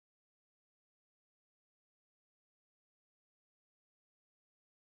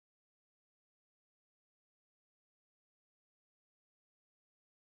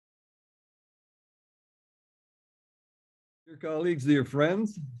Dear colleagues, dear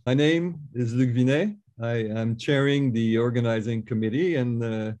friends, my name is Luc Vinet. I am chairing the organizing committee,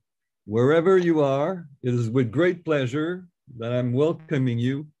 and wherever you are, it is with great pleasure that I'm welcoming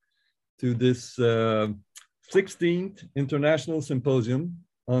you to this 16th International Symposium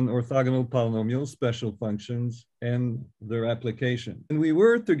on orthogonal polynomials, special functions, and their application. And we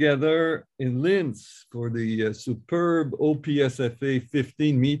were together in Linz for the superb OPSFA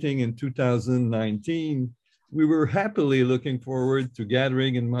 15 meeting in 2019. We were happily looking forward to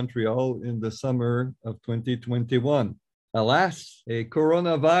gathering in Montreal in the summer of 2021. Alas, a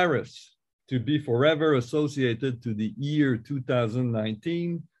coronavirus to be forever associated to the year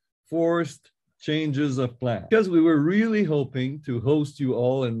 2019 forced changes of plan. Because we were really hoping to host you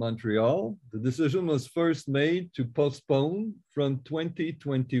all in Montreal, the decision was first made to postpone from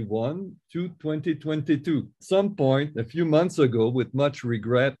 2021 to 2022. At some point, a few months ago, with much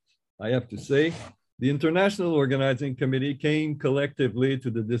regret, I have to say, the International Organizing Committee came collectively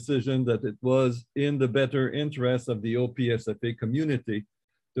to the decision that it was in the better interest of the OPSFA community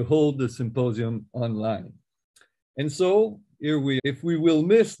to hold the symposium online. And so here if we will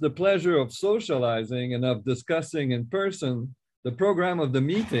miss the pleasure of socializing and of discussing in person, the program of the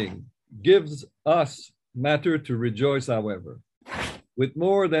meeting gives us matter to rejoice, however. With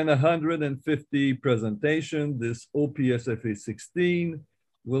more than 150 presentations, this OPSFA 16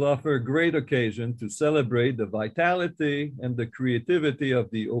 will offer a great occasion to celebrate the vitality and the creativity of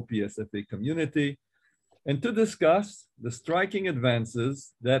the OPSFA community and to discuss the striking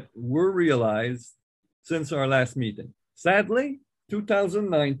advances that were realized since our last meeting. Sadly,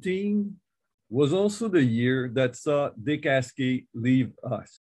 2019 was also the year that saw Dick Askey leave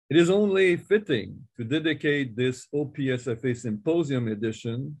us. It is only fitting to dedicate this OPSFA Symposium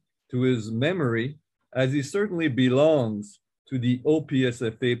edition to his memory, as he certainly belongs to the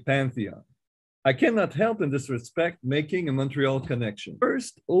OPSFA pantheon. I cannot help in this respect making a Montreal connection.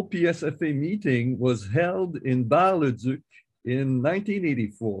 First OPSFA meeting was held in Bar-le-Duc in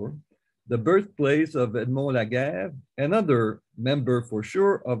 1984, the birthplace of Edmond Laguerre, another member for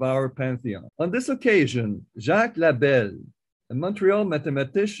sure of our pantheon. On this occasion, Jacques Labelle, a Montreal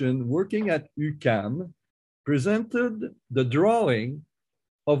mathematician working at UQAM, presented the drawing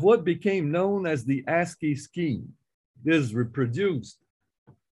of what became known as the Askey scheme. This is reproduced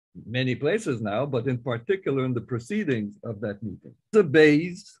many places now, but in particular in the proceedings of that meeting. As a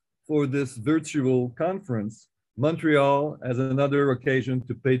base for this virtual conference, Montreal has another occasion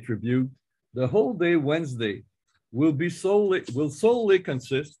to pay tribute. The whole day Wednesday will solely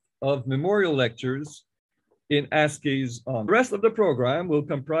consist of memorial lectures in Askey's honor. The rest of the program will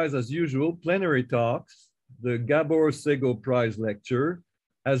comprise, as usual, plenary talks, the Gabor Sego Prize lecture,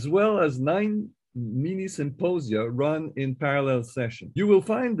 as well as 9 mini symposia run in parallel sessions. You will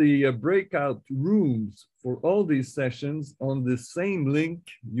find the breakout rooms for all these sessions on the same link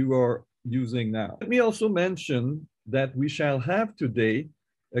you are using now. Let me also mention that we shall have today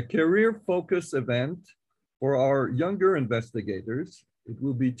a career-focused event for our younger investigators. It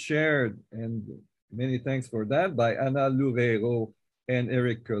will be chaired, and many thanks for that, by Anna Loureiro and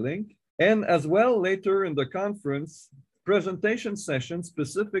Eric Kerlink. And as well, later in the conference, presentation session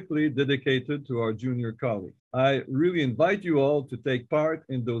specifically dedicated to our junior colleagues. I really invite you all to take part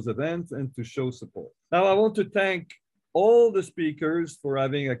in those events and to show support. Now, I want to thank all the speakers for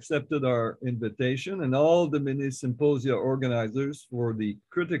having accepted our invitation and all the mini symposia organizers for the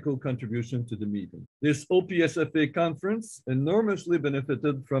critical contribution to the meeting. This OPSFA conference enormously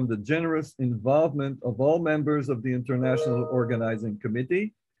benefited from the generous involvement of all members of the International Organizing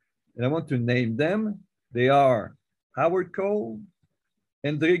Committee, and I want to name them. They are Howard Cole,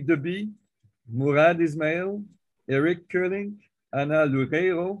 Hendrik Deby, Mourad Ismail, Eric Kerlink, Anna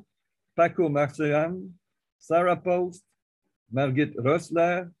Loureiro, Paco Marcelan, Sarah Post, Margit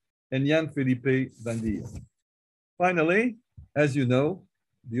Rössler, and Jan-Philippe Vandilla. Finally, as you know,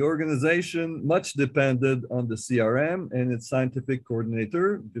 the organization much depended on the CRM and its scientific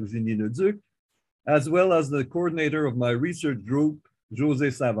coordinator, Virginie Leduc, as well as the coordinator of my research group,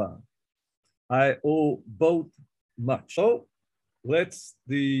 José Savard. I owe both much. So let's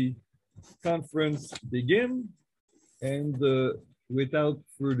the conference begin, and without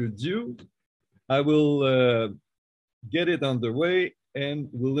further ado, I will get it underway and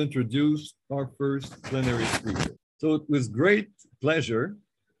we'll introduce our first plenary speaker. So it was great pleasure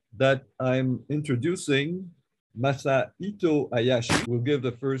that I'm introducing Masahito Hayashi, who will give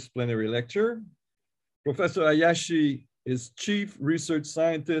the first plenary lecture. Professor Hayashi is Chief Research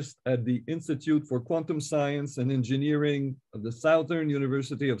Scientist at the Institute for Quantum Science and Engineering of the Southern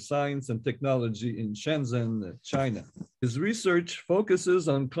University of Science and Technology in Shenzhen, China. His research focuses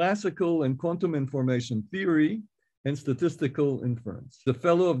on classical and quantum information theory and statistical inference. The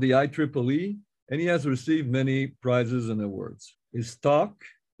fellow of the IEEE, and he has received many prizes and awards. His talk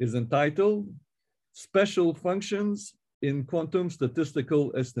is entitled Special Functions in Quantum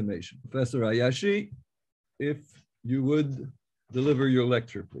Statistical Estimation. Professor Hayashi, if you would deliver your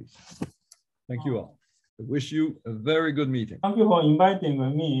lecture, please. Thank you all. I wish you a very good meeting. Thank you for inviting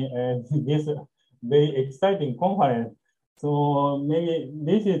me to this very exciting conference. So maybe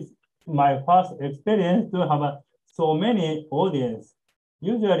this is my first experience to have so many audience.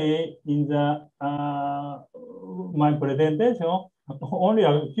 Usually in the my presentation, only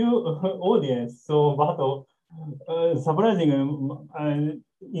a few audience. So, but surprisingly,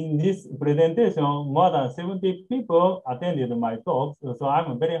 in this presentation, more than 70 people attended my talk. So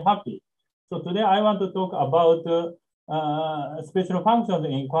I'm very happy. So today I want to talk about special functions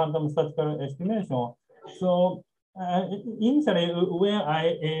in quantum statistical estimation. So initially, when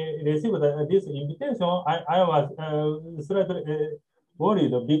I received this invitation, I was slightly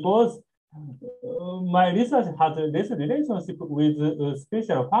worried because my research has less relationship with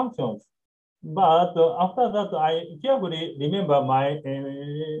special functions. But after that, I carefully remember my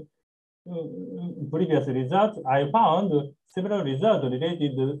previous results. I found several results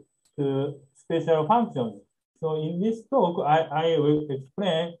related to special functions. So in this talk, I will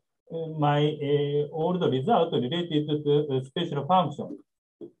explain my old result related to special functions.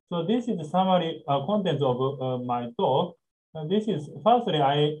 So this is the summary contents of my talk. This is firstly,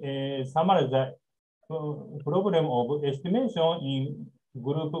 I summarize the problem of estimation in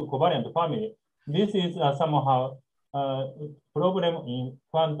group covariant family. This is somehow problem in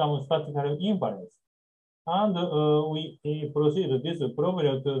quantum statistical inference. And we proceed this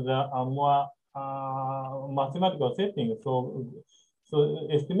problem to the more mathematical setting. So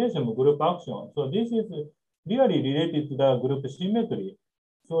estimation of group action. So this is really related to the group symmetry.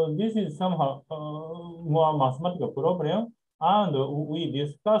 So this is somehow more mathematical problem. And we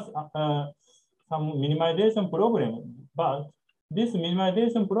discuss some minimization problem. But this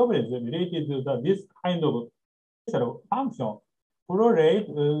minimization problem is related to this kind of special function, prolate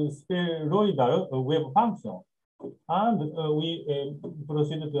spheroidal wave function. And we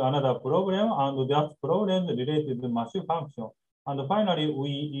proceed to another problem, and that problem related to Mathieu function. And finally,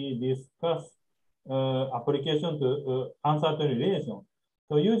 we discuss application to uncertain relation.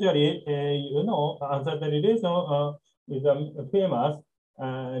 So usually, you know, uncertain relation is famous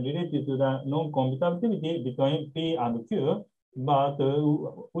related to the non-commutativity between P and Q, but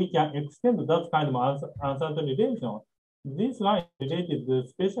we can extend that kind of uncertain relation. This one is related to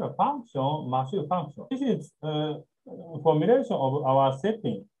special function, Mathieu function. This is formulation of our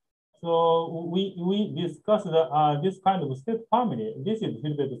setting. So we discussed this kind of state family. This is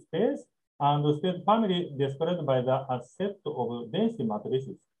filtered space, and the state family described by the set of density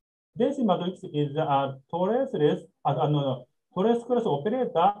matrices. Density matrix is a traceless, trace class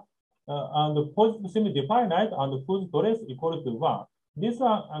operator, and positive semi-definite and whose trace equal to 1. This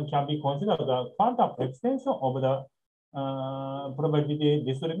one can be considered the quantum extension of the probability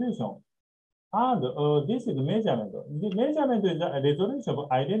distribution. And this is measurement. The measurement is a resolution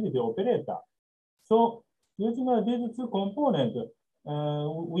of identity operator. So using these two components,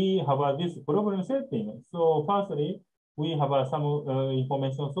 we have this problem setting. So firstly, we have some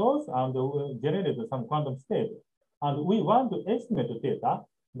information source and generate some quantum state. And we want to estimate the data,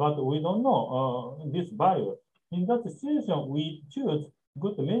 but we don't know this value. In that situation, we choose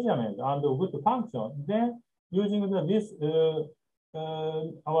good measurement and good function. Then using this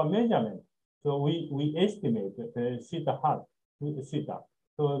our measurement, so we estimate theta hat, theta.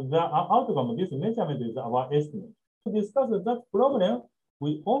 So the outcome of this measurement is our estimate. To discuss that problem,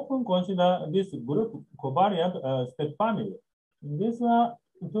 we often consider this group covariant state family. This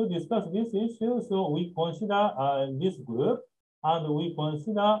to discuss this issue, so we consider this group, and we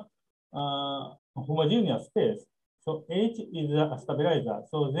consider homogeneous space. So H is a stabilizer.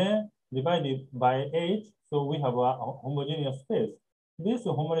 So then divided by H, so we have a homogeneous space. This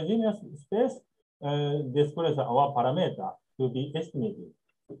homogeneous space describes our parameter to be estimated.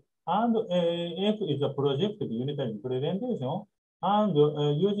 And F is a projected unitary representation. And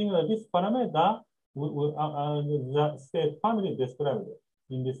using this parameter, the state family described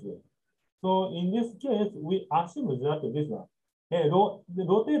in this way. So in this case, we assume that this one, the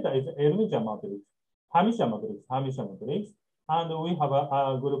rotator is Hermitian matrix, Hermitian matrix, and we have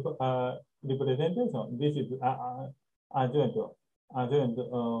a group representation. This is adjoint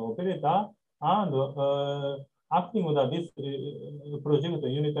operator, and acting with this project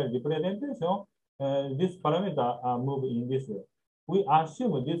unitary representation, this parameter move in this way. We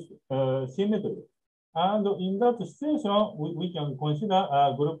assume this symmetry. And in that situation, we can consider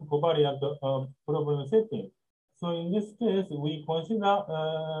a group covariant problem setting. So in this case, we consider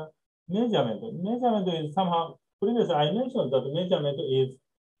measurement. Measurement is somehow, previously I mentioned that measurement is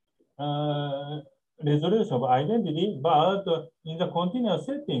resolution of identity, but in the continuous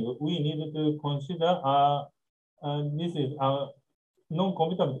setting, we need to consider this is a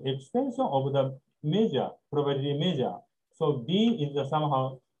non-commutative extension of the measure, probability measure. So B is the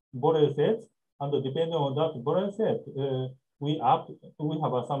somehow Borel set, and depending on that Borel set, we have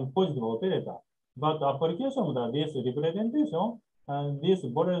some positive operator. But application of this representation, this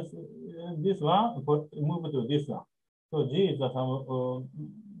Borel, this one move to this one. So G is the some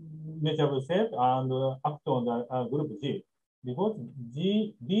measurable set and act on the group G, because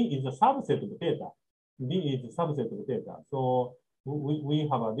B is a subset of theta. B is a subset of theta. So we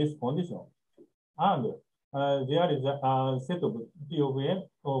have this condition. And there is a set of P of M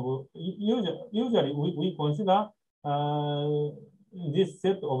of usually we consider this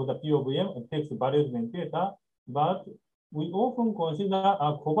set of the P of M takes values in theta, but we often consider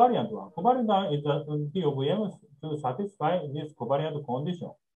a covariant one. Covariant one is the P of M to satisfy this covariant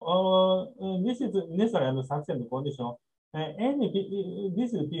condition. This is necessary and sufficient condition.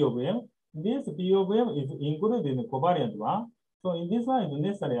 This is P of M. This P of M is included in the covariant one. So in this one is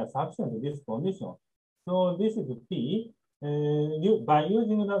necessary and sufficient this condition. So this is P. By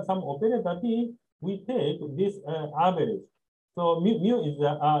using some operator T, we take this average. So mu is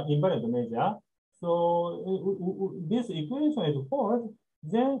the invariant measure. So this equation is false,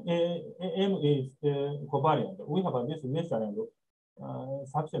 then M is covariant. We have this necessary and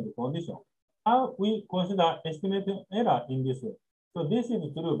sufficient condition. How we consider estimating error in this way. So this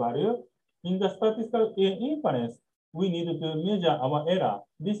is true value. In the statistical inference, we need to measure our error.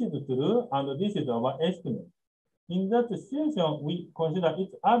 This is true, and this is our estimate. In that situation, we consider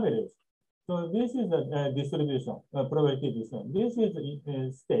its average. So this is the distribution, probability distribution. This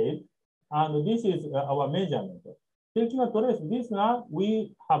is state, and this is our measurement. Taking a trace, this one,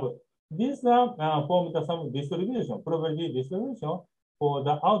 we have this one form the some distribution, probability distribution for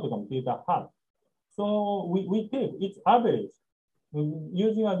the outcome theta hat. So we take its average.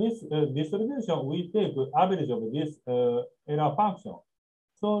 Using this distribution, we take average of this error function.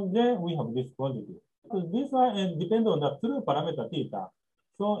 So then we have this quantity. So this one depends on the true parameter theta.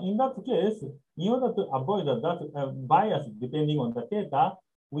 So in that case, in order to avoid that bias depending on the theta,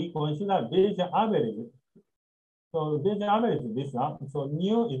 we consider Bayesian average. So Bayesian average is this one. So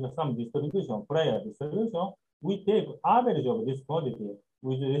mu is some distribution, prior distribution. We take average of this quantity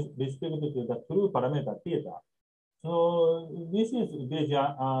with respect to the true parameter theta. So this is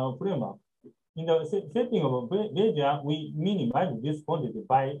Bayesian framework. In the setting of Bayesian, we minimize this quantity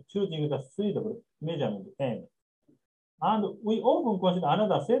by choosing the suitable measurement n. And we often consider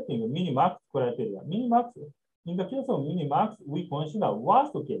another setting, minimax criteria. Minimax, in the case of minimax, we consider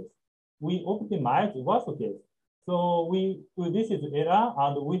worst case. We optimize worst case. So this is error,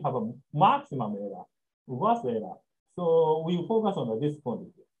 and we have a maximum error, worst error. So we focus on this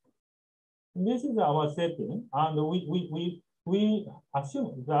quantity. This is our setting, and we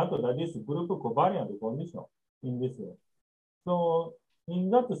assume that this group covariant condition in this way. So in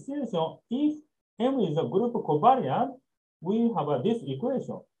that situation, if M is a group covariant, we have this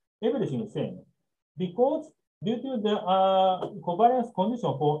equation. Everything is same. Because due to the covariance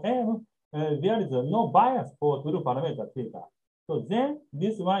condition for M, there is no bias for true parameter theta. So then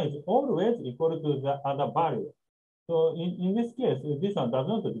this one is always equal to the other value. So in this case, this one does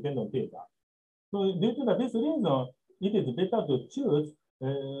not depend on theta. So due to this reason, it is better to choose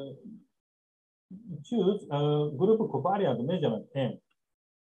group covariant measurement M.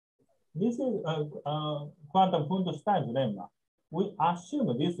 This is quantum Funkelstein's lemma. We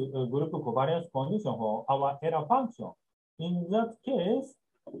assume this group covariance condition for our error function. In that case,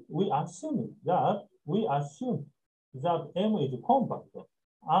 we assume that M is compact.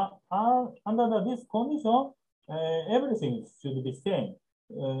 Under this condition, everything should be same.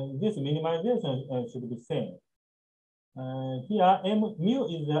 This minimization should be same. Here, mu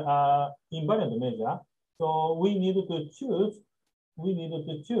is an invariant measure, so we need to choose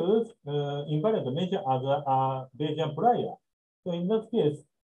invariant measure as a Bayesian prior. So in that case,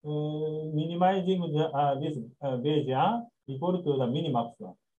 minimizing this Bayesian equal to the minimax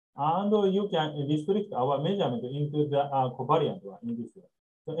one, and you can restrict our measurement into the covariant one in this way.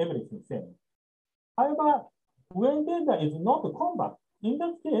 So everything same. However, when data is not compact, in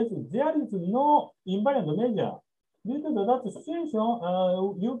that case, there is no invariant measure. Due to that situation,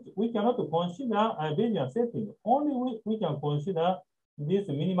 we cannot consider a Bayesian setting. Only we can consider this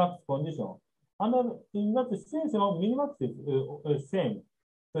minimax condition. And in that situation, minimax is same.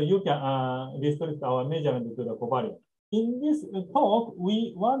 So you can restrict our measurement to the covariant. In this talk,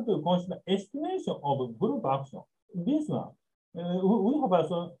 we want to consider estimation of group action. this one,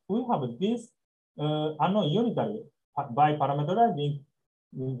 we have this unknown unitary by parameterizing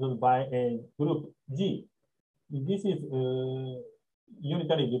by a group G. This is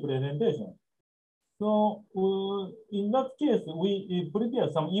unitary representation. So in that case, we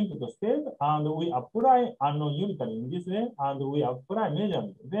prepare some input state and we apply unknown unitary in this way, and we apply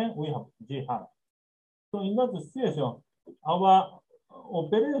measurement. Then we have G hat. So in that situation, our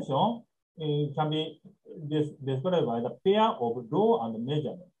operation can be described by the pair of law and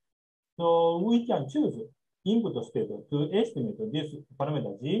measurement. So we can choose input state to estimate this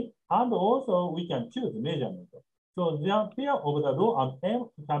parameter G, and also we can choose measurement. So the pair of the law and M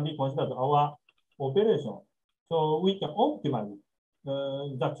can be considered our operation. So we can optimize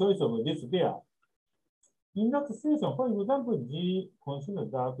the choice of this pair. In that situation, for example, G consider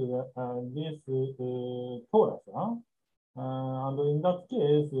that this torus, and in that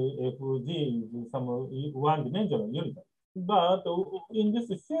case, if G is some one-dimensional unit. But in this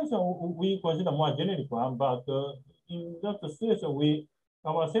situation, we consider more generic one. But in that situation,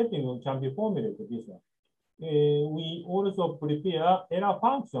 our setting can be formulated this one. We also prepare error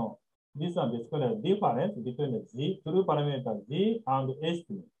function. This one describes difference between the G, true parameter G, and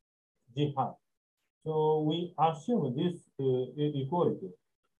estimate G hat. So we assume this equality.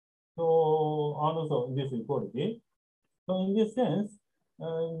 So also this equality. So in this sense,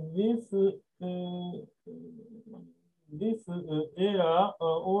 this error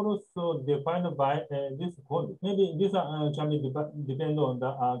also defined by this conjugate. Maybe this can be depend on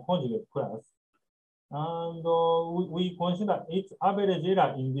the conjugate class. And we consider its average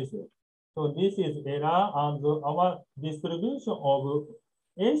error in this way. So this is error, and our distribution of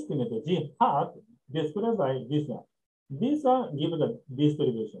estimate G hat described by this one. This one gives the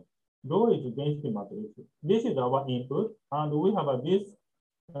distribution. Rho is density matrix. This is our input, and we have this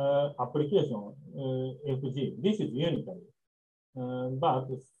application FG. This is unitary, but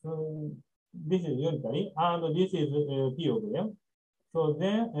this is unitary, and this is P of M. So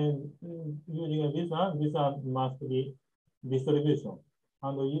then, using this one must be distribution.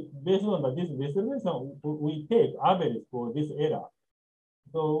 And based on this distribution, we take average for this error.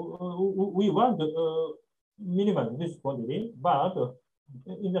 So we want to minimize this quantity, but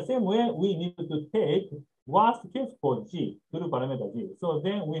in the same way, we need to take worst case for G, true parameter G. So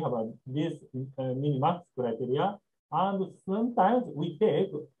then we have this minimax criteria, and sometimes we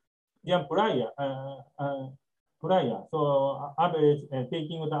take the prior. So average,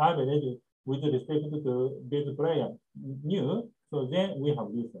 taking the average with respect to base prior new. So then we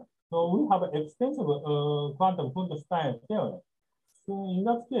have this one. So we have extensive quantum Funkenstein theorem. So in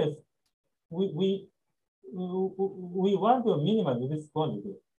that case, we want to minimize this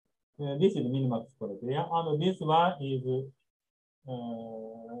quantity. This is minimax criteria, and this one is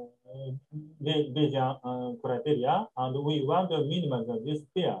Bayesian criteria, and we want to minimize this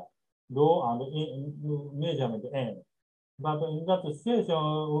pair, rho and measurement n. But in that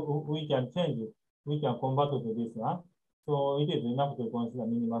situation, we can change it. We can convert it to this one. So it is enough to consider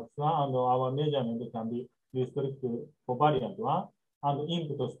minimax one, and our measurement can be restricted to covariant one, and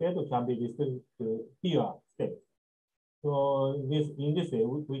input state can be restricted to pure state. So in this way,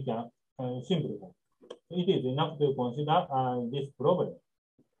 we can simplify. It is enough to consider this problem.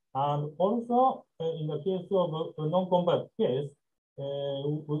 And also, in the case of non-compact case,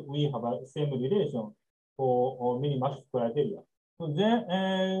 we have a same relation for minimax criteria. So then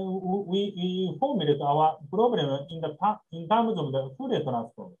we formulate our problem in terms of the Fourier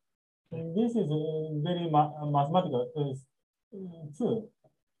transform. And this is very mathematical true.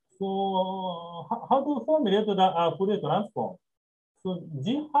 So how to formulate the Fourier transform? So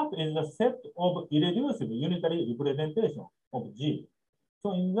G hat is the set of irreducible unitary representation of G.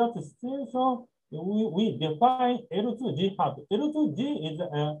 So in that situation, we define L2G hat. L2G is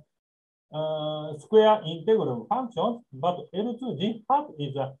a square integral function, but L2G hat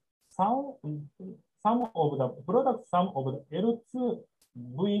is a sum of the product sum of the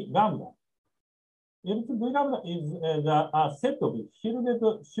L2V lambda. L2V lambda is the set of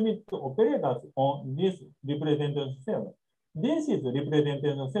Hilbert-Schmidt operators on this representation cell. This is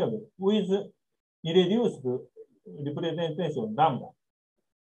representation cell with irreducible representation lambda.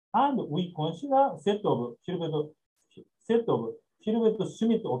 And we consider set of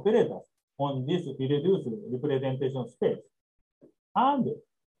Hilbert-Schmidt operators on this irreducible representation space. And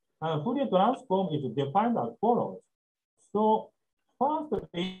Fourier transform is defined as follows. So first,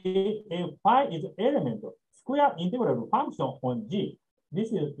 a phi is element of square integral function on G.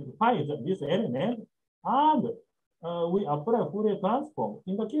 This is phi is this element, and we apply Fourier transform.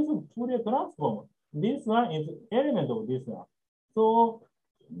 In the case of Fourier transform, this one is element of this one. So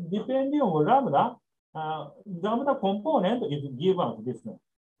depending on lambda, lambda component is given to this one.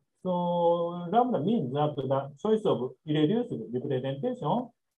 So lambda means that the choice of irreducible representation.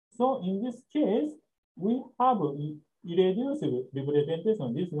 So in this case, we have irreducible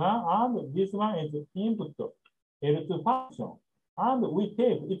representation, this one, and this one is input L2 function. And we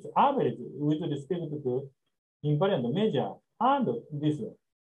take its average with respect to invariant measure and this one.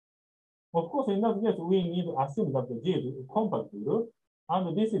 Of course, in that case, we need to assume that the G is compactable,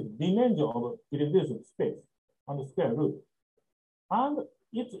 and this is dimension of irreducible space and square root. And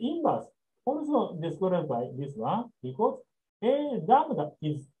its inverse also described by this one, because A lambda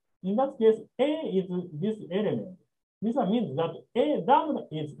is, in that case, A is this element. This one means that A lambda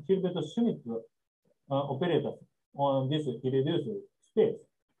is Hilbert-Schmidt operator on this irreducible space.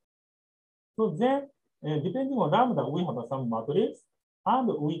 So then, depending on lambda, we have some matrix, and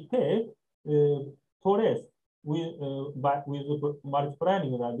we take trace with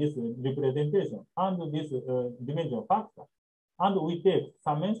multiplying this representation and this dimension factor, and we take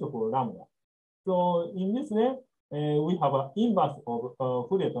summation for lambda. So in this way, we have an inverse of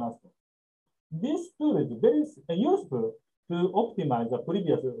Fourier transform. This tool is very useful to optimize the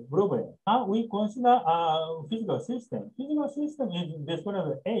previous problem. And we consider a physical system. Physical system is described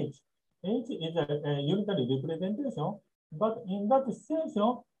as H. H is a unitary representation, but in that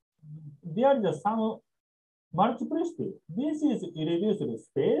situation, there is some multiplicity. This is irreducible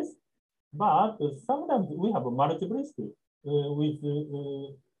space, but sometimes we have multiplicity with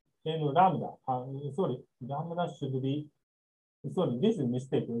n lambda. Sorry, lambda should be, sorry, this is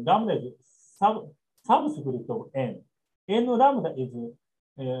mistake. Lambda is subscript of n. N lambda is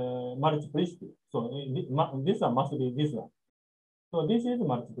multiplicity. So this one must be this one. So this is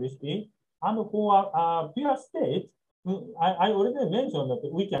multiplicity. And for pure state, I already mentioned that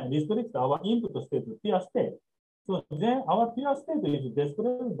we can restrict our input state to pure state. So then our pure state is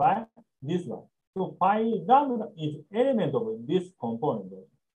described by this one. So phi lambda is element of this component,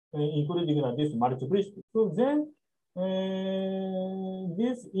 including this multiplicity. So then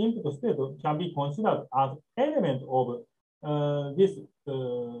this input state can be considered as element of this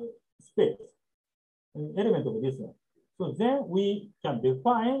space, element of this one. So then we can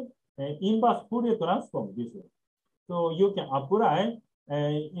define inverse Fourier transform this one. So you can apply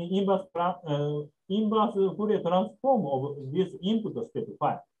inverse Fourier transform of this input state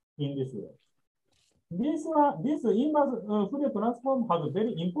phi in this way. This inverse Fourier transform has a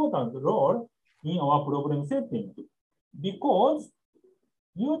very important role in our problem setting, because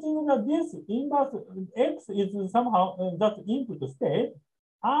using this inverse x is somehow that input state,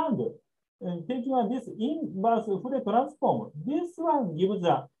 and taking this inverse Fourier transform, this one gives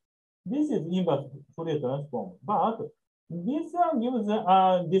a, this is inverse Fourier transform, but this one gives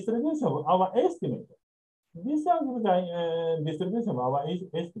a distribution of our estimate. This one gives a distribution of our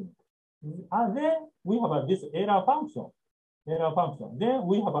estimate. And then we have this error function. Then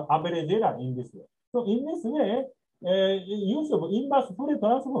we have an average error in this way. So in this way, use of inverse Fourier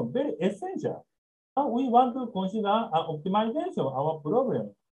transform very essential. And we want to consider an optimization of our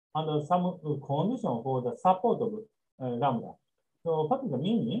problem under some condition for the support of lambda. So what is the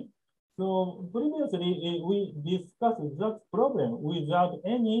meaning? So previously we discussed that problem without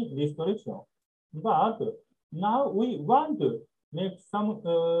any restriction, but now we want to make some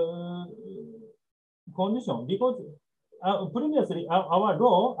condition, because previously our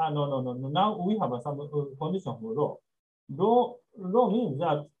law, now we have some condition for law. Law means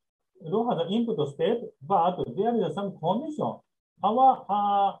that law has an input state, but there is some condition.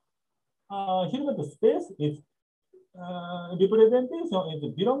 Our Hilbert space is representation is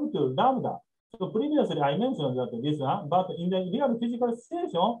belong to lambda. So previously I mentioned that this one, but in the real physical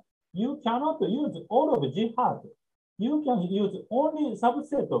situation, you cannot use all of G hat. You can use only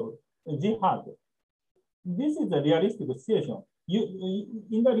subset of G hat. This is the realistic situation.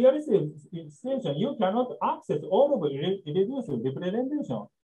 In the realistic situation, you cannot access all of irreducible representation.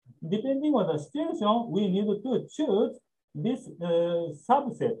 Depending on the situation, we need to choose this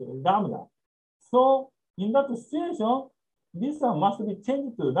subset lambda. So in that situation, this one must be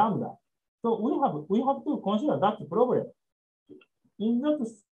changed to lambda. So we have to consider that problem. In that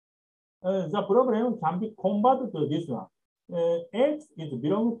the problem can be converted to this one. X is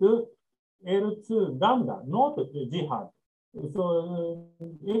belong to L2 lambda, not G hat. So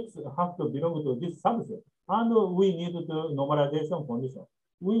X has to belong to this subset, and we need to normalization condition.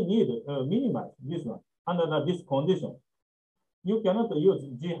 We need to minimize this one under this condition. You cannot use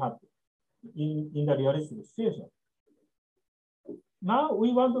G hat in the realistic situation. Now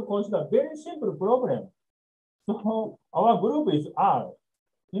we want to consider very simple problem. So our group is R.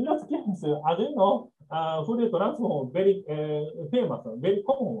 In that case, as you know, Fourier transform very famous, very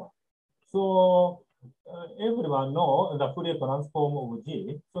common one. So everyone know the Fourier transform of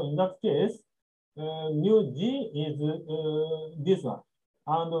G. So in that case, mu G is this one,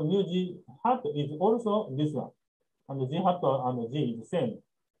 and mu G hat is also this one, and G hat and G is the same.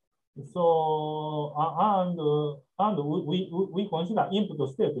 So and we consider input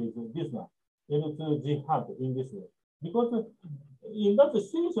state is this one, L2 G hat in this way, because in that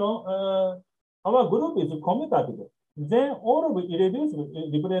situation our group is commutative. Then all of irreducible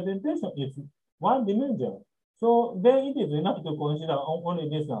representation is one dimension. So then it is enough to consider only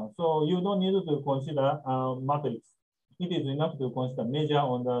this one. So you don't need to consider matrix. It is enough to consider measure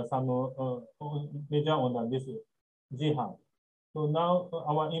on the some measure on the this G hat. So now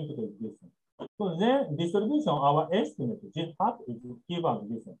our input is this one. So then distribution, our estimate G hat is given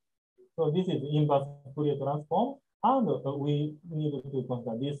this one. So this is inverse Fourier transform, and we need to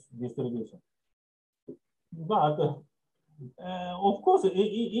consider this distribution. But of course,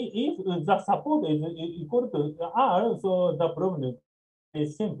 if the support is equal to R, so the problem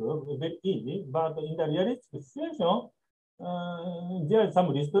is simple, very easy. But in the realistic situation, there is some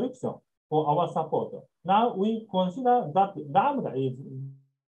restriction for our support. Now we consider that lambda is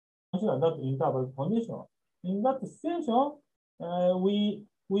consider that interval condition. In that situation, we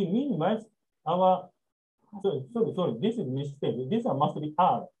minimize our sorry, this is mistake. This must be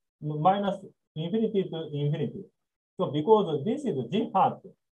R minus infinity to infinity. So because this is G hat,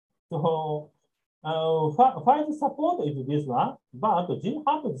 so phi support is this one, but G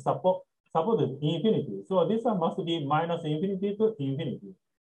hat support is infinity. So this one must be minus infinity to infinity.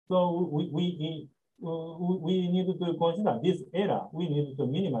 So we need to consider this error. We need to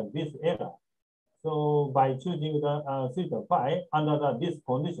minimize this error. So by choosing the theta phi under this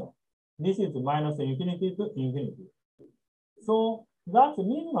condition, this is minus infinity to infinity. So that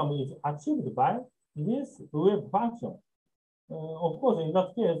minimum is achieved by this wave function. Of course, in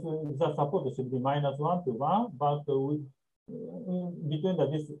that case, the support should be minus 1 to 1, but between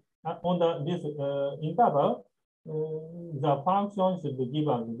this on this interval, the function should be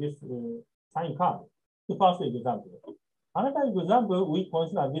given this sine curve. The first example. Another example, we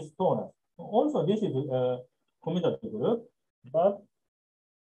consider this torus. Also, this is a commutative group, but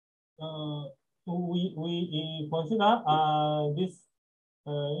we consider this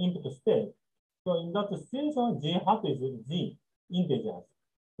input state. So in that situation, G hat is G integers.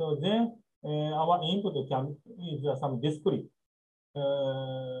 So then our input can is some discrete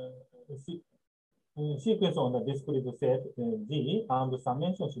sequence on the discrete set G, and the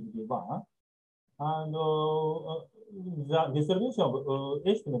summation should be 1. And the distribution of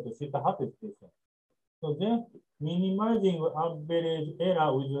estimate theta hat is this one. So then minimizing average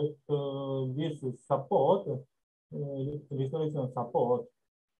error with this support restriction support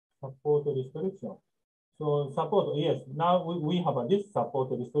restriction. So support, yes, now we have this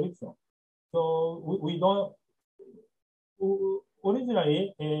support restriction. So we don't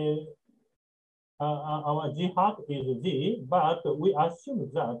originally our G hat is G, but we assume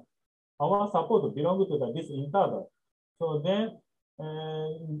that our support belongs to this interval. So then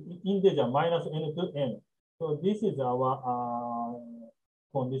integer minus n to n. So this is our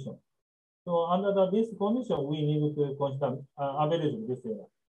condition. So under this condition, we need to consider average of this error.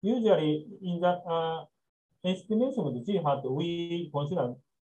 Usually in the estimation of the G hat, we consider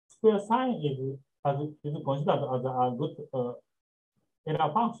square sign is considered as a good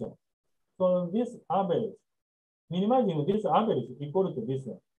error function. So this average, minimizing this average equal to this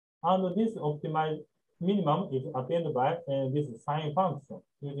one. And this optimized minimum is attained by this sign function,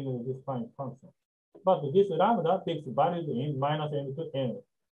 using this sign function. But this lambda takes values in minus n to n,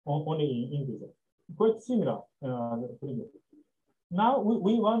 only in integer. Quite similar previously. Now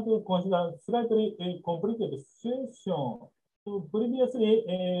we want to consider slightly complicated situation. So previously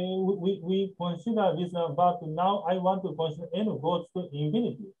we consider this, but now I want to consider n goes to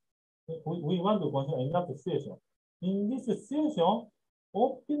infinity. We want to consider in that situation. In this situation,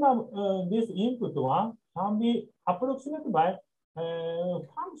 optimum this input one can be approximated by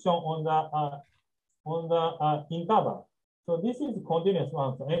function on the interval. So this is continuous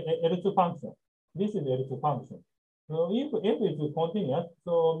function, L2 function. This is L2 function. So if f is continuous,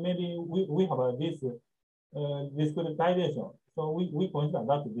 so maybe we have this discretization. So we consider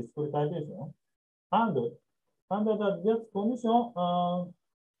that discretization. And under that condition,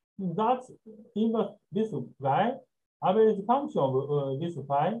 that's in this guy, average function of this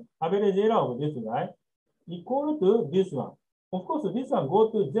phi, average error of this guy, equal to this one. Of course, this one go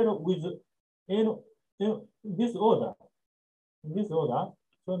to 0 with n this order.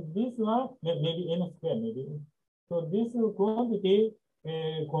 So this one maybe n square maybe. So this quantity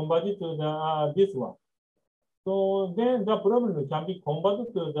converted to the this one. So then the problem can be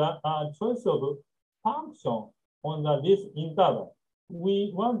converted to the choice of function on this interval.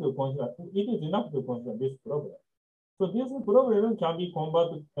 We want to consider, it is enough to consider this problem. So this problem can be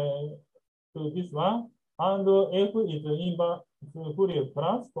converted to this one, and f is inverse Fourier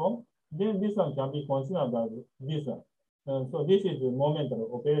transform, then this one can be considered as this one. So this is the momental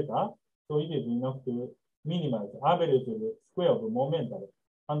operator, so it is enough to minimize average square of momental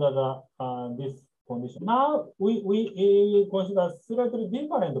under the this condition. Now we consider slightly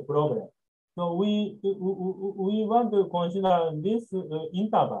different problem. So we want to consider this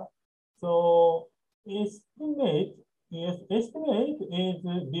interval. So estimate is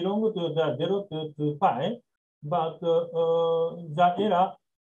belong to the 0 to pi, but the error,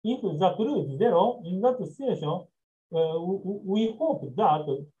 if the true is 0, in that situation, we hope that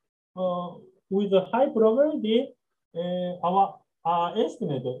with a high probability, our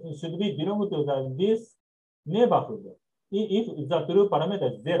estimate should be belong to this neighborhood. If the true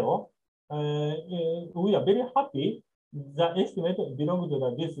parameter is 0, we are very happy the estimate belongs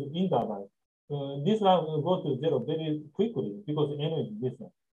to this interval. This one will go to 0 very quickly because n is this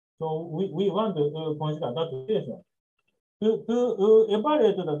one. So we want to consider that situation. To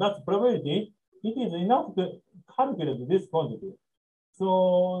evaluate that probability, it is enough to calculate this quantity.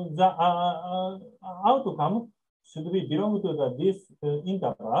 So the outcome should be belong to this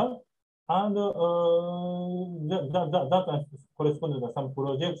interval, and that corresponds to some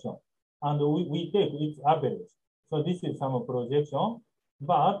projection. And we take its average. So this is some projection,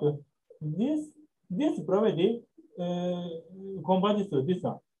 but this probability converges to this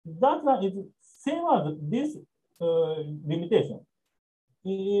one. That one is same as this limitation.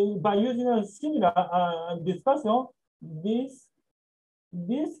 By using a similar discussion, this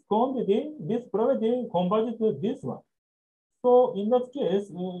quantity, this probability converges to this one. So in that case,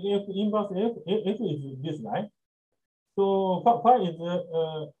 f inverse f is this line. So phi is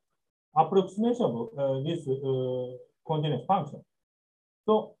approximation of this continuous function.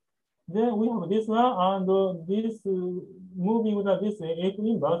 So then we have this one, and this moving with this f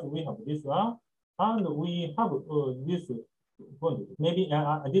inverse, we have this one, and we have this quantity. Maybe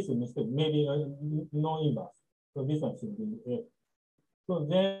this is mistake, maybe no inverse. So this one should be f. So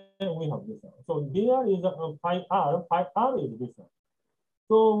then we have this one. So there is a phi r is this one.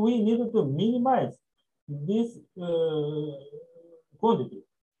 So we need to minimize this quantity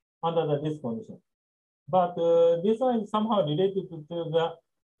under this condition. But this one is somehow related to the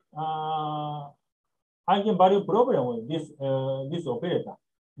eigenvalue problem with this operator,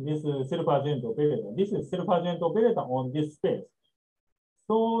 this self-adjoint operator. This is self-adjoint operator on this space.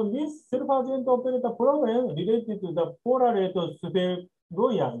 So this self-adjoint operator problem related to the prolate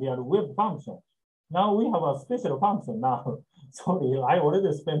spheroidal wave function. Now we have a special function now. Sorry, I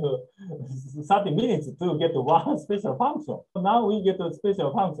already spent 30 minutes to get one special function. Now we get a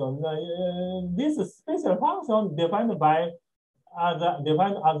special function. This special function defined by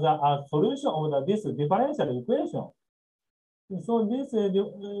defined as a solution of this differential equation. So this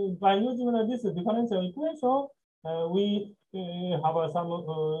by using this differential equation, we have some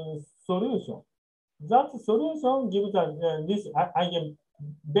solution. That solution gives us this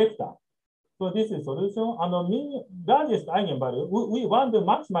eigenvector. So this is solution, and the largest eigenvalue, we want to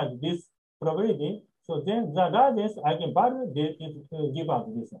maximize this probability. So then the largest eigenvalue gives us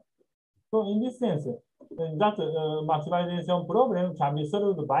this one. So in this sense, that maximization problem can be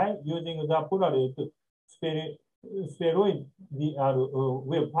solved by using the prolate spheroidal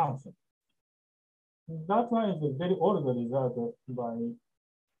wave function. That one is a very old result by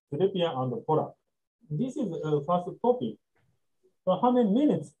Philippian and Pollard. This is the first topic. So how many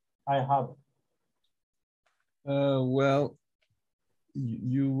minutes I have? Well,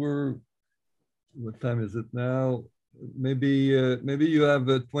 you were, what time is it now? Maybe you have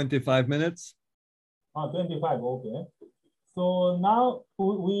 25 minutes. 25, okay. So now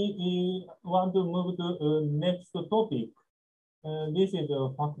we want to move to next topic. This is a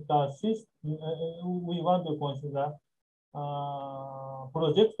factor system. We want to consider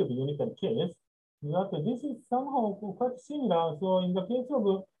projective unitary case. That this is somehow quite similar. So in the case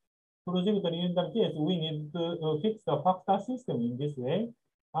of projective unitary case, we need to fix the factor system in this way,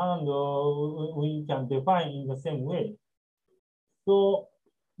 and we can define in the same way. So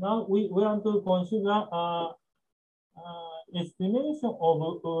now we want to consider estimation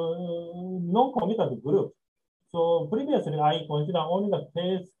of non-commutative group. So previously I considered only the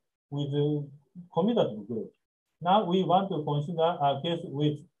case with commutative group. Now we want to consider a case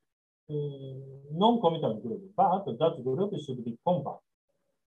with non-commutative group, but that group should be compact.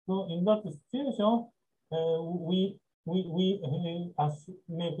 So in that situation, we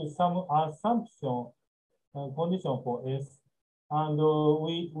make some assumption condition for S, and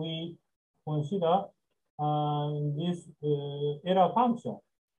we consider this error function.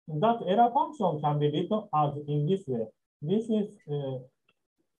 That error function can be written as in this way. This is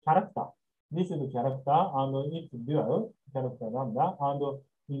character. This is the character and its dual character lambda and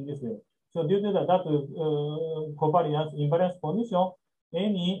in this way. So due to that covariance invariance condition,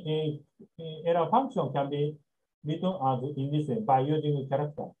 any error function can be written as in this way by using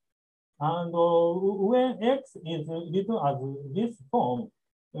character. And when x is written as this form,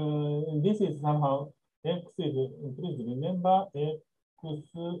 this is somehow x is, please remember, x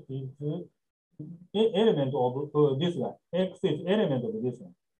is element of this one. X is element of this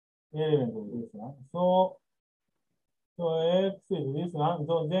one. Element of this one. So x is this one.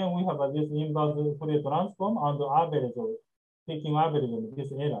 So then we have this inverse Fourier transform and average of taking average of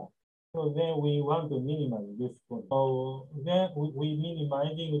this error. So then we want to minimize this one. So then we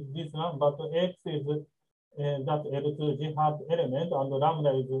minimizing this one, but x is that L2 G hat element and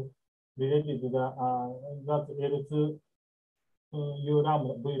lambda is related to the that L2 U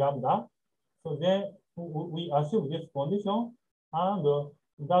lambda V lambda. So then we assume this condition and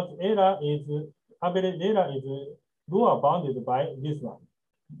that error is average error is lower bounded by this one.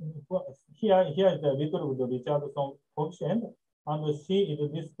 Here is the little bit of Richardson coefficient, and C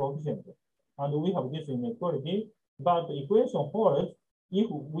is this coefficient. And we have this inequality, but the equation holds if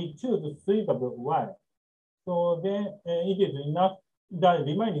we choose suitable y. So then it is enough. The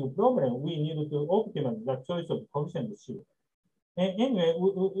remaining problem, we need to optimize the choice of coefficient C. And anyway,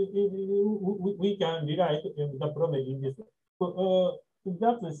 we can rewrite the problem in this way. So,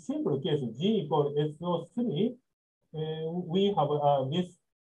 that's a simple case, G equals SO3. We have this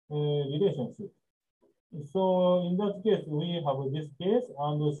relationship. So in that case, we have this case,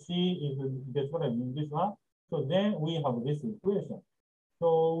 and C is described in this one. So then we have this equation.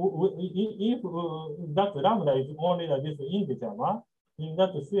 So if that lambda is only this integer one, in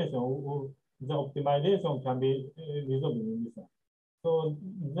that situation, the optimization can be resolved in this one. So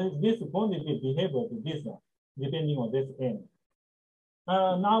this quantity behavior to this one, depending on this n.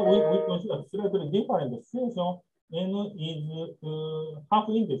 Now we consider slightly different situation. N is half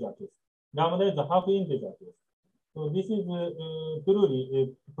integer case. Lambda is a half integer case. So this is truly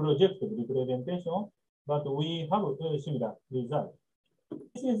a projective representation, but we have a similar result.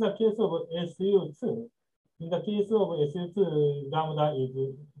 This is the case of SU2. In the case of SU2, lambda is,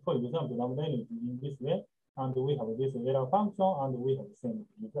 for example, lambda is in this way, and we have this error function, and we have the same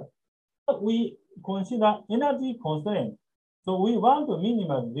result. But we consider energy constraint. So we want to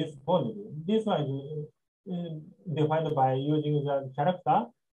minimize this quantity. This one is defined by using the character,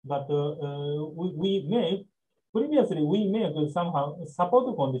 but we make, previously we make somehow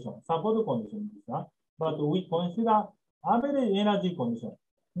support condition, but we consider average energy condition.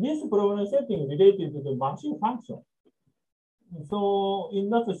 This problem setting related to the Mathieu function. So in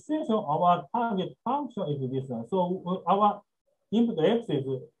that situation, our target function is this one. So our input x is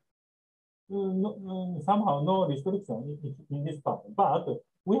somehow no restriction in this part, but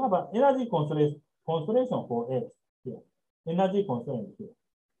we have an energy constraint for x here, energy constraint here.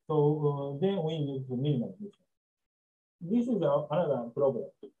 So then we need to minimize this. This is another problem.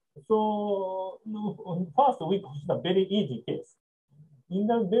 So first we consider very easy case. In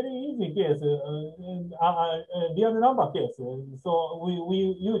the very easy case, real number case, so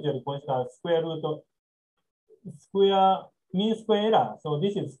we usually consider square root of mean square error. So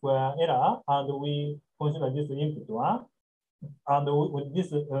this is square error, and we consider this input one, and with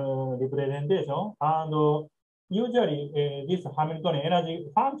this representation, and usually this Hamiltonian energy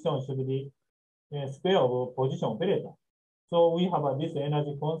function should be square of position operator. So we have this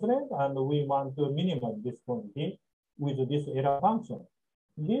energy constraint, and we want to minimize this quantity with this error function.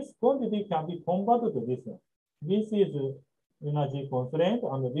 This quantity can be converted to this one. This is energy constraint,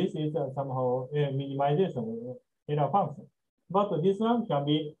 and this is somehow a minimization error function. But this one can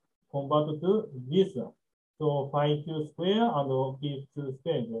be converted to this one. So phi q square and p2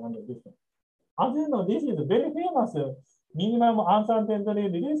 square and this one. As you know, this is very famous minimum uncertainty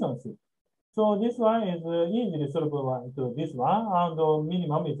relationship. So this one is easily solvable to this one, and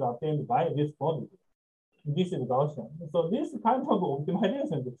minimum is obtained by this quantity. This is Gaussian. So this kind of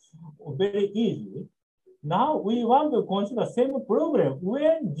optimization is very easy. Now we want to consider same problem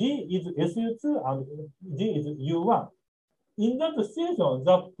when G is SU2 and G is U1. In that situation,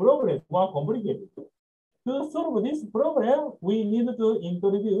 the problem is more complicated. To solve this problem, we need to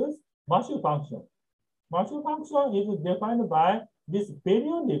introduce Mathieu function. Mathieu function is defined by this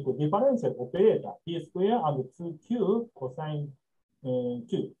periodic differential operator, P square and 2Q cosine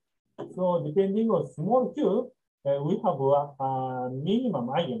Q. So depending on small q, we have a minimum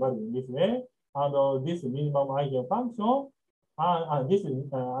eigenvalue in this way, and this minimum eigenfunction This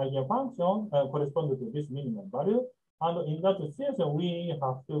eigenfunction corresponds to this minimum value. And in that situation, we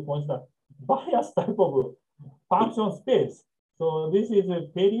have to consider various type of function space. So this is a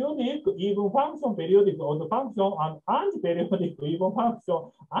periodic even function, periodic odd function, and anti-periodic even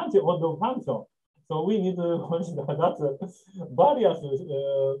function, anti-odd function. So we need to consider that various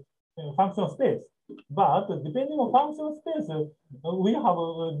function space. But depending on function space, we have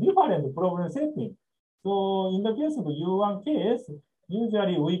a different problem setting. So in the case of U1 case,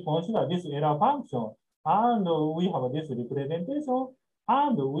 usually we consider this error function, and we have this representation,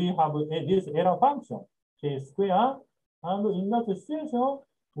 and we have this error function, k square, and in that situation,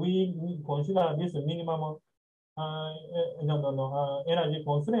 we consider this minimum energy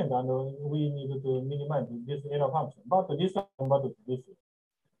constraint, and we need to minimize this error function. But this one converted to this.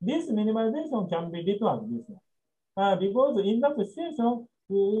 This minimization can be written as this one. Because in that situation,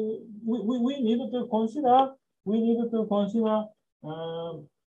 we need to consider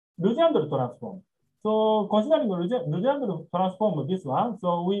Legendre transform. So considering Legendre transform this one,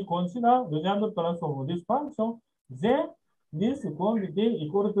 so we consider Legendre transform this function, then this quantity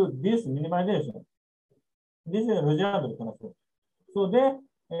equal to this minimization. This is Legendre transform. So then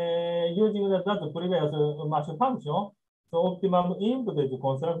using that previous Masahito function, so optimum input is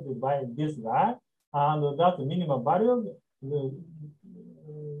constructed by this guy, and that minimum value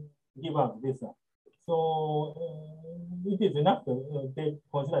give us this one. So it is enough to take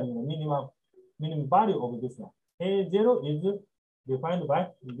considering the minimum value of this one. A0 is defined by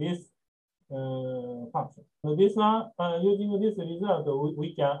this function. So this one, using this result,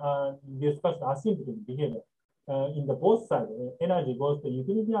 we can discuss asymptotic behavior. In the both sides, energy goes to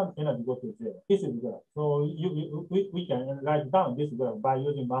infinity and energy goes to zero. This is graph. So we can write down this graph by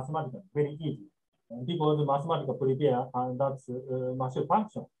using mathematical, very easy. Because mathematical prepare, and that's Masahito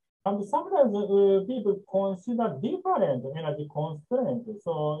function. And sometimes people consider different energy constraints.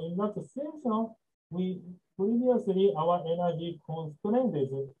 So in that situation, previously our energy constraint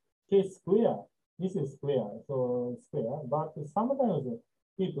is k square. This is square, so square. But sometimes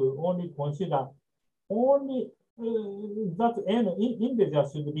people only consider that n integer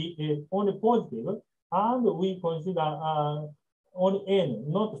should be only positive, and we consider only n,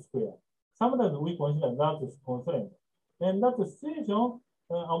 not square. Sometimes we consider that is constraint. And that situation,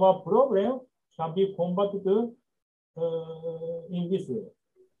 our problem can be converted in this way.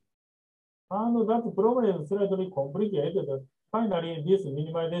 And that problem is slightly complicated. Finally, this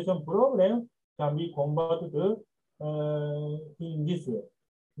minimization problem can be converted in this way.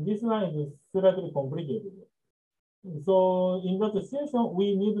 This one is slightly complicated. So in that situation,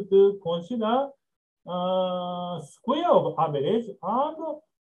 we need to consider square of average and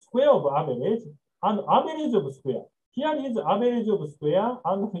square of average and average of square. Here is average of square,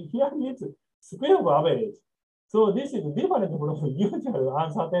 and here is square of average. So this is different from usual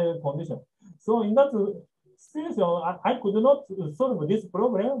uncertain condition. So in that situation, I could not solve this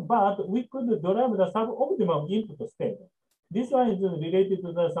problem, but we could derive the suboptimum input state. This one is related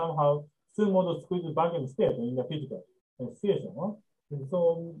to the somehow two-mode squeeze vacuum state in the physical situation.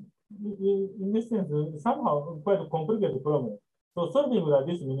 So in this sense, somehow quite a complicated problem. So solving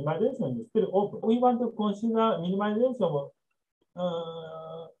this minimization is still open. We want to consider minimization of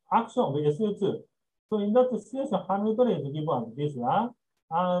action of SU2. So in that situation, Hamilton is given this one,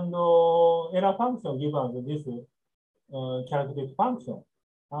 and error function given this characteristic function.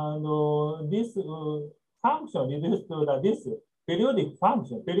 And this function reduced to this periodic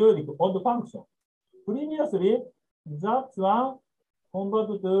function, periodic odd function. Previously, that one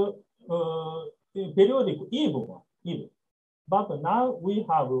converted to periodic even one, even. But now we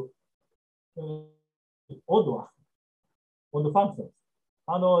have odd one, odd functions.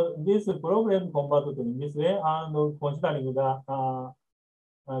 And this problem converted in this way, and considering the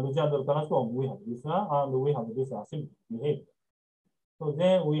Legendre transform, we have this one, and we have this asymptotic behavior. So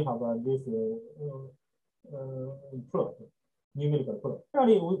then we have this plot, numerical plot.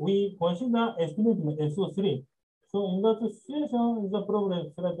 Finally, we consider estimating SO3. So in that situation, the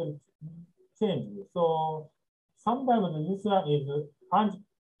problem slightly changes. So sometimes this one is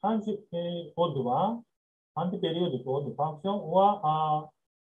anti-odd one, anti-periodic odd function, or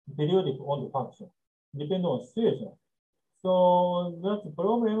periodic odd function, depending on situation. So that's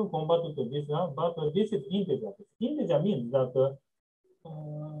problem converted to this one, but this is integer. Integer means that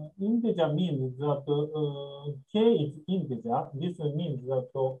k is integer. This means that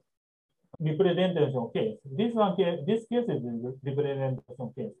representation case. This one case, this case is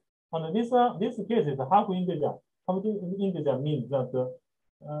representation case. And this case is half integer. Half integer means that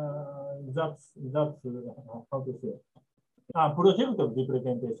that's how to say projective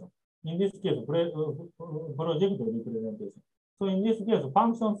representation. In this case, projective representation. So in this case,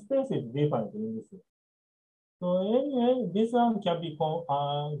 function space is defined in this. So anyway, this one can be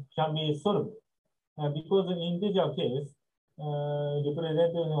solved because in integer case,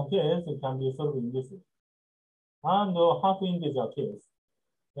 representation case can be solved in this. And half integer case,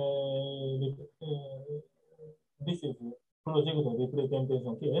 this is project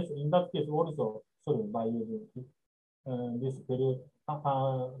representation case. In that case, also solved by using this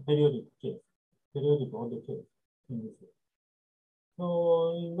periodic case, periodic order case in this. So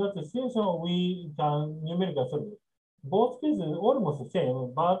in that situation, we can numerically solve it. Both cases almost the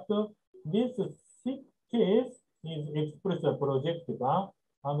same, but this case is expressed projective,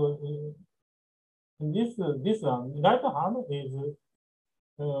 and this one, right hand is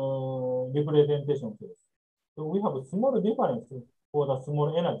representation case. So we have a small difference for the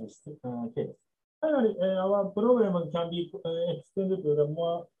small energy case. Finally, our program can be extended to the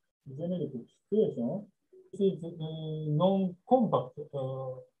more generic situation. This is non-compact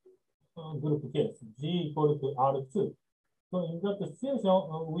group case, G equal to R2. So in that situation,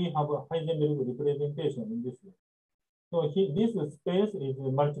 we have a Heisenberg representation in this way. So this space is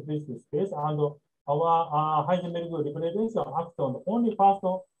multiplicity space, and our Heisenberg representation acts on only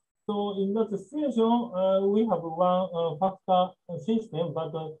factor. So in that situation, we have one factor system,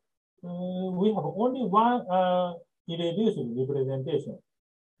 but we have only one irreducible representation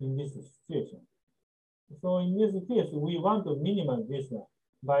in this situation. So in this case, we want to minimize this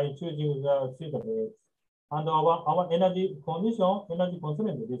by choosing the suitable X. And our energy condition, energy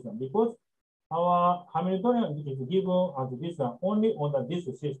constraint is this one, because our Hamiltonian is given as this one only on this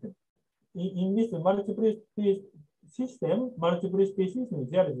system. In this multiplicity system,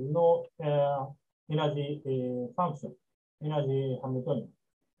 there is no energy function, energy Hamiltonian.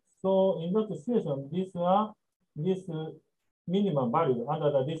 So in that situation, this minimum value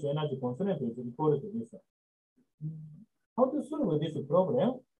under this energy constraint is equal to this. How to solve this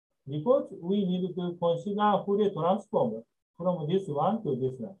problem? Because we need to consider Fourier transform from this one to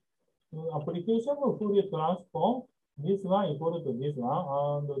this one. Application of Fourier transform, this one equal to this one,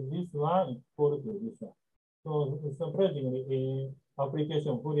 and this one equal to this one. So surprisingly,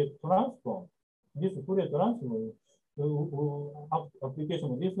 application of Fourier transform, this Fourier transform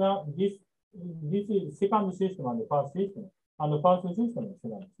application of this one, this is second system and the first system. And the first system is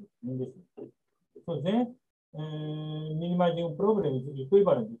in this. So then minimizing problem is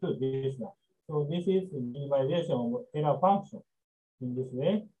equivalent to this one. So this is minimization of error function in this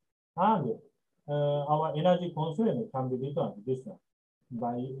way. And our energy constraint can be written this one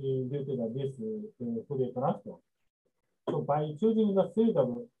by due to this Fourier transform. So by choosing the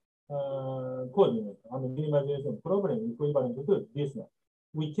suitable coordinate and minimization problem equivalent to this one,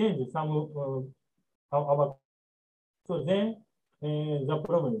 we change some our. So then the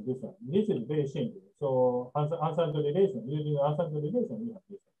problem is this one. This is very simple. So answer to relation, using answer to relation, we have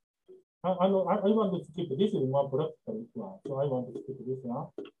this one. I want to skip this is more practical one. So I want to skip this one.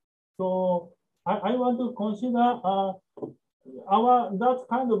 So I want to consider that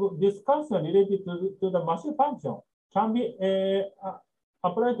kind of discussion related to the Masahito function can be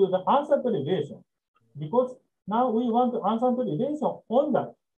applied to the answer to relation, because now we want to answer to relation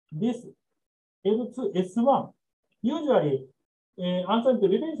on this L2 S1. Usually, answer to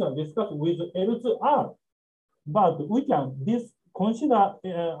relation discussed with L2R, but we can consider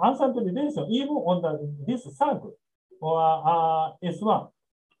answer to relation even on this circle or S1.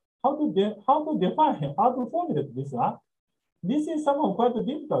 How to define, how to formulate this one? This is somehow quite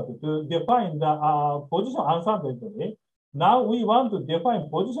difficult to define the position uncertainty. Now we want to define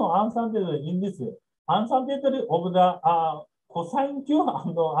position uncertainty in this uncertainty of the cosine Q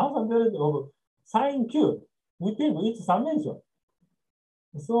and uncertainty of sine Q within each summation.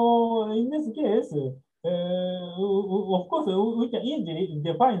 So in this case, of course, we can easily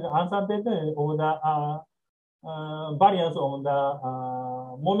define the uncertainty of the variance on the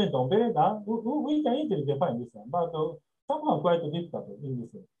moment on beta. We can easily define this one, but somehow quite difficult in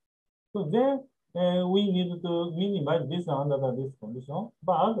this. So then we need to minimize this under this condition,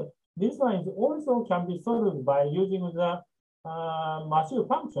 but this one is also can be solved by using the Masahito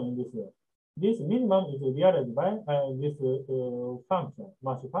function in this way. This minimum is realized by this function,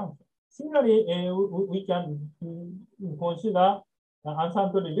 Masahito function. Similarly, we can consider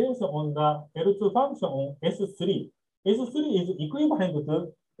ensemble relation on the L2 function on S3. S3 is equivalent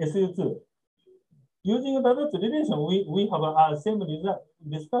to SU2. Using that relation, we have a same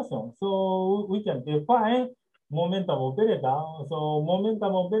discussion. So we can define momentum operator. So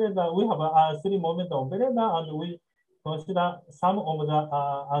momentum operator, we have a 3 momentum operator, and we consider some of the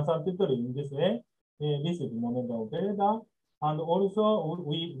uncertainty in this way. This is momentum operator. And also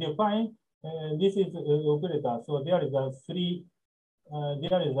we define this is operator. So there is a 3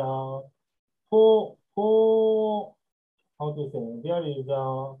 there is a how to say, there is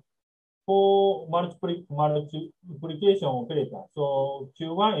a multiplication operator. So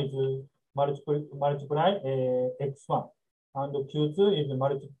Q1 is multiply x1, and Q2 is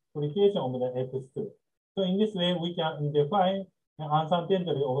multiplication of the x2. So in this way, we can define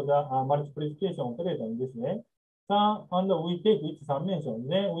uncertainty of the multiplication operator in this way. So, and we take its summation,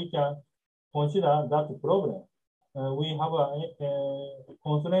 then we can consider that problem. We have a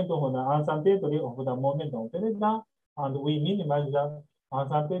constraint of the uncertainty of the moment operator, and we minimize the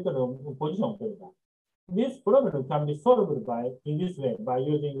uncertainty of position operator. This problem can be solved by, in this way, by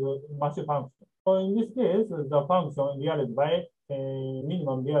using Masahito function. So in this case, the function realized by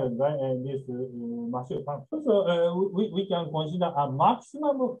minimum realized by this Masahito function. So we can consider a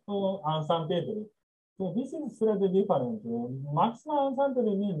maximum uncertainty. So this is slightly different. Maximum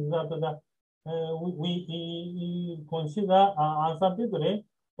uncertainty means that we consider uncertainty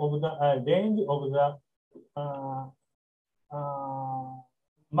of the range of the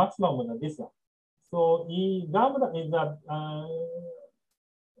maximum of the distance. So E lambda is the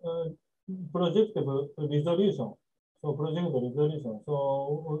projective resolution. So projective resolution. So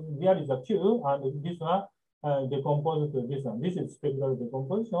there is a Q, and this one decomposed to this one. This is spectral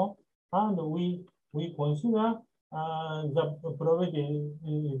decomposition, and we consider the probability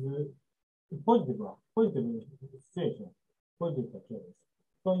is positive situation, positive case.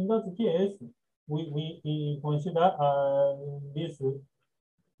 So in that case, we consider this.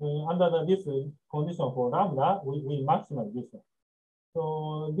 Under this condition for lambda, we maximize this one. So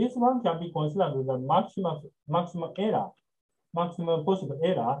this one can be considered the maximum error, maximum possible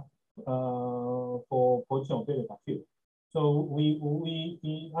error for position operator Q. So we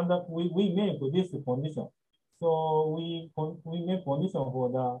make this condition. So we make condition for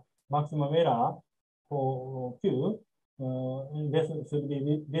the maximum error for Q. This should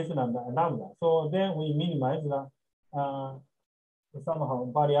be less than lambda. So then we minimize the somehow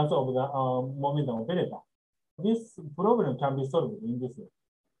variance of the momentum operator. This problem can be solved in this way.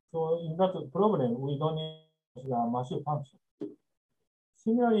 So in that problem, we don't need the Masahito function.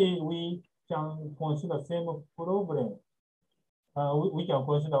 Similarly, we can consider same problem. We can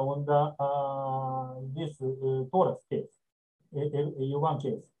consider on the this torus case, U1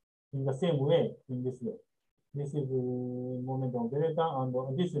 case, in the same way, in this way. This is momentum operator, and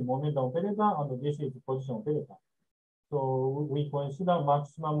this is momentum operator, and this is position operator. So we consider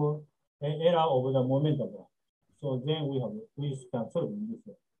maximum error of the momentum. So then we can solve in this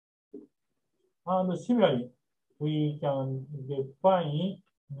way. And similarly, we can define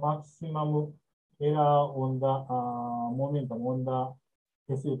maximum error on the momentum on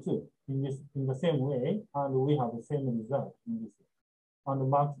the SU2 in the same way, and we have the same result in this way. And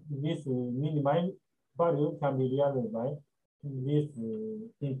this minimized value can be realized by this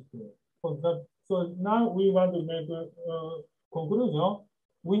integral. So now we want to make a conclusion.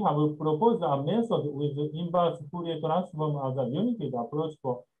 We have proposed a method with inverse Fourier transform as a unified approach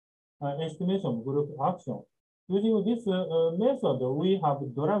for estimation of group action. Using this method, we have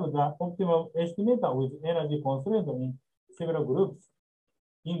derived the optimum estimator with energy constraint in several groups.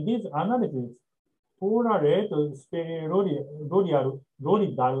 In this analysis, prolate spheroidal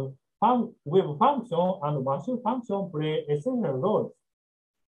wave function and Masahito function play essential roles.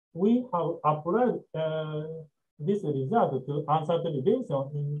 We have applied this result to uncertainty relation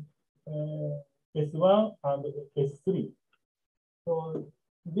in S1 and S3. So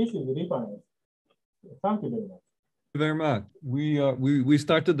this is the reference. Thank you very much. Thank you very much. We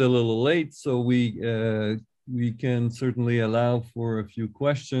started a little late, so we can certainly allow for a few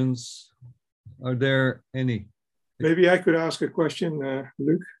questions. Are there any? Maybe I could ask a question,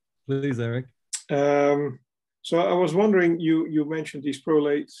 Luc. Please, Eric. So I was wondering, you mentioned these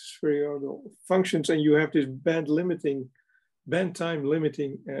prolate spheroidal functions, and you have this band time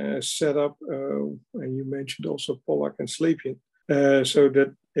limiting setup, and you mentioned also Pollack and Slepian. So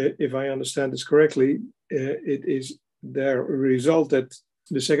that if I understand this correctly, it is their result that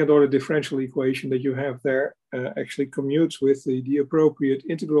the second order differential equation that you have there actually commutes with the appropriate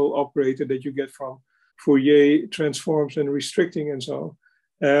integral operator that you get from Fourier transforms and restricting and so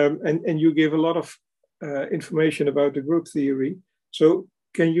on. And you give a lot of information about the group theory. So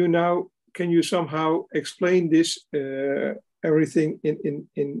can you somehow explain this everything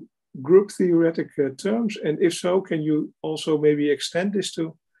in group theoretic terms? And if so, can you also maybe extend this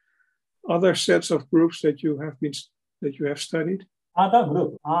to other sets of groups that you have studied? Other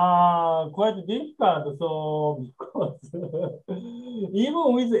group quite difficult. So because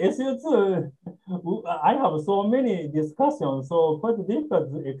even with SU2, I have so many discussions. So quite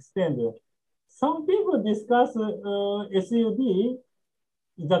difficult to extend. Some people discuss SUD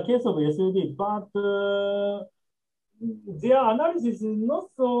the case of SUD, but their analysis is not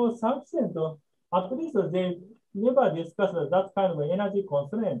so sufficient. At least they never discussed that kind of energy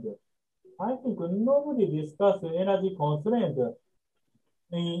constraint. I think nobody discussed energy constraint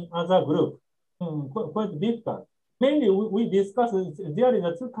in other group. Quite difficult. Mainly, we discussed there is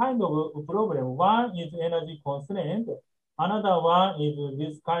a two kind of problem. One is energy constraint. Another one is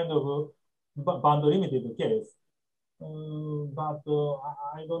this kind of band limited case. But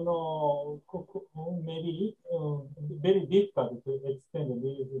I don't know, maybe very difficult to extend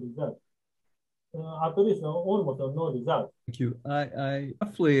these results. At least almost no result. Thank you. I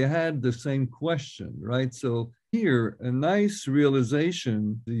roughly had the same question, right? So here, a nice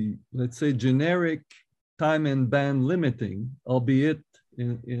realization, the, let's say, generic time and band limiting, albeit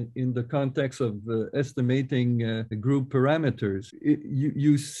in the context of estimating group parameters,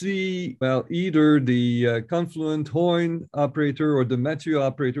 you see, well, either the confluent Hoyne operator or the Mathieu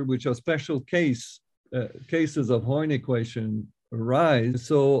operator, which are special cases of Hoyne equation, arise.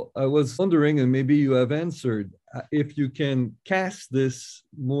 So I was wondering, and maybe you have answered, if you can cast this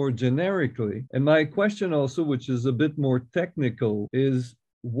more generically. And my question also, which is a bit more technical, is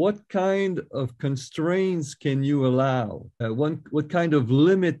what kind of constraints can you allow? What kind of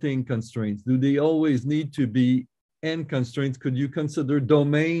limiting constraints? Do they always need to be n constraints? Could you consider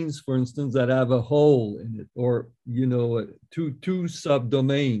domains, for instance, that have a hole in it, or two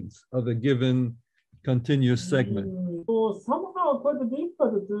subdomains of a given continuous segment? So somehow quite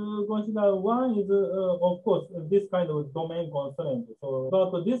difficult to consider. One is, of course, this kind of domain constraint. So,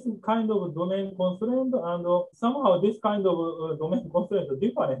 but this kind of domain constraint and somehow this kind of domain constraint is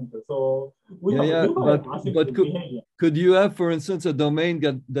different. So we have different behavior. Could you have, for instance, a domain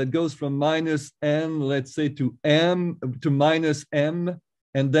that goes from minus n, let's say, to m to minus m,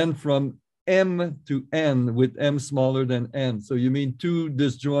 and then from m to n with m smaller than n? So you mean two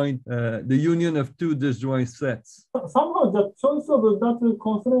disjoint, the union of two disjoint sets? Somehow the choice of that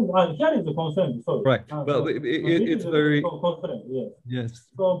constraint, here is the constraint, sorry. Right, well, it's very... Constraint, yes. Yes.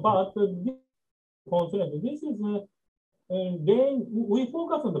 So, but this constraint, this is, then we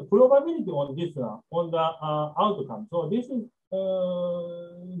focus on the probability on this one, on the outcome. So this is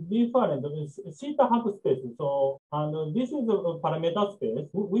different, theta half space. So, and this is a parameter space.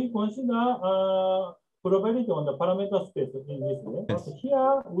 We consider probability on the parameter space in this way. Yes. But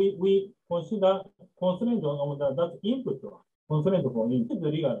here we consider constraint on that input. Constraint for input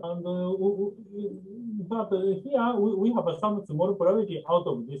legal. And but here we have some small probability out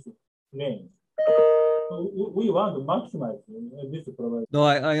of this range. We want to maximize this probability. No,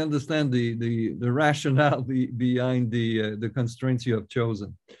 I understand the rationale behind the constraints you have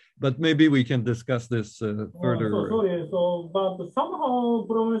chosen, but maybe we can discuss this further. Sorry, but somehow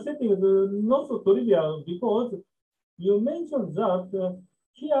problem setting is not so trivial because you mentioned that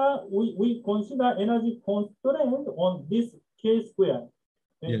here we consider energy constraint on this k square,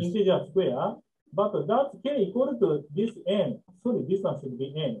 yes, integer square. But that k equal to this n. Sorry, this one should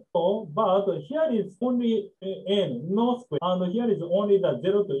be n. So, but here is only n, no square. And here is only the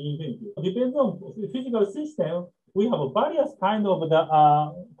 0 to infinity. Depends on physical system, we have various kind of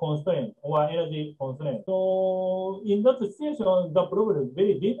the constraint or energy constraint. So, in that situation, the problem is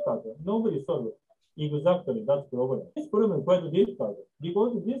very difficult. Nobody solves exactly that problem. This problem is quite difficult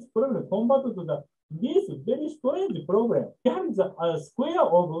because this problem converted to this very strange problem. Here is a square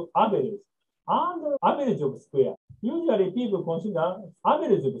of average. And average of square. Usually people consider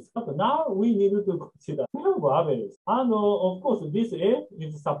average of square, but now we need to consider square of average. And of course, this F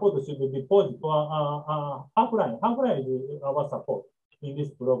is support should be positive or half-line. Half-line is our support in this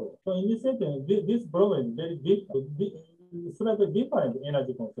problem. So in this setting, this problem is very different, slightly different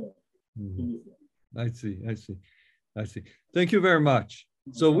energy constraint. Mm-hmm. I see. Thank you very much.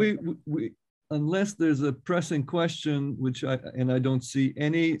 So we unless there's a pressing question, which I don't see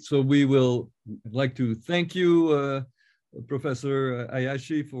any, so we will like to thank you, Professor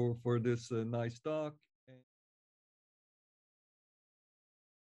Hayashi, for this nice talk.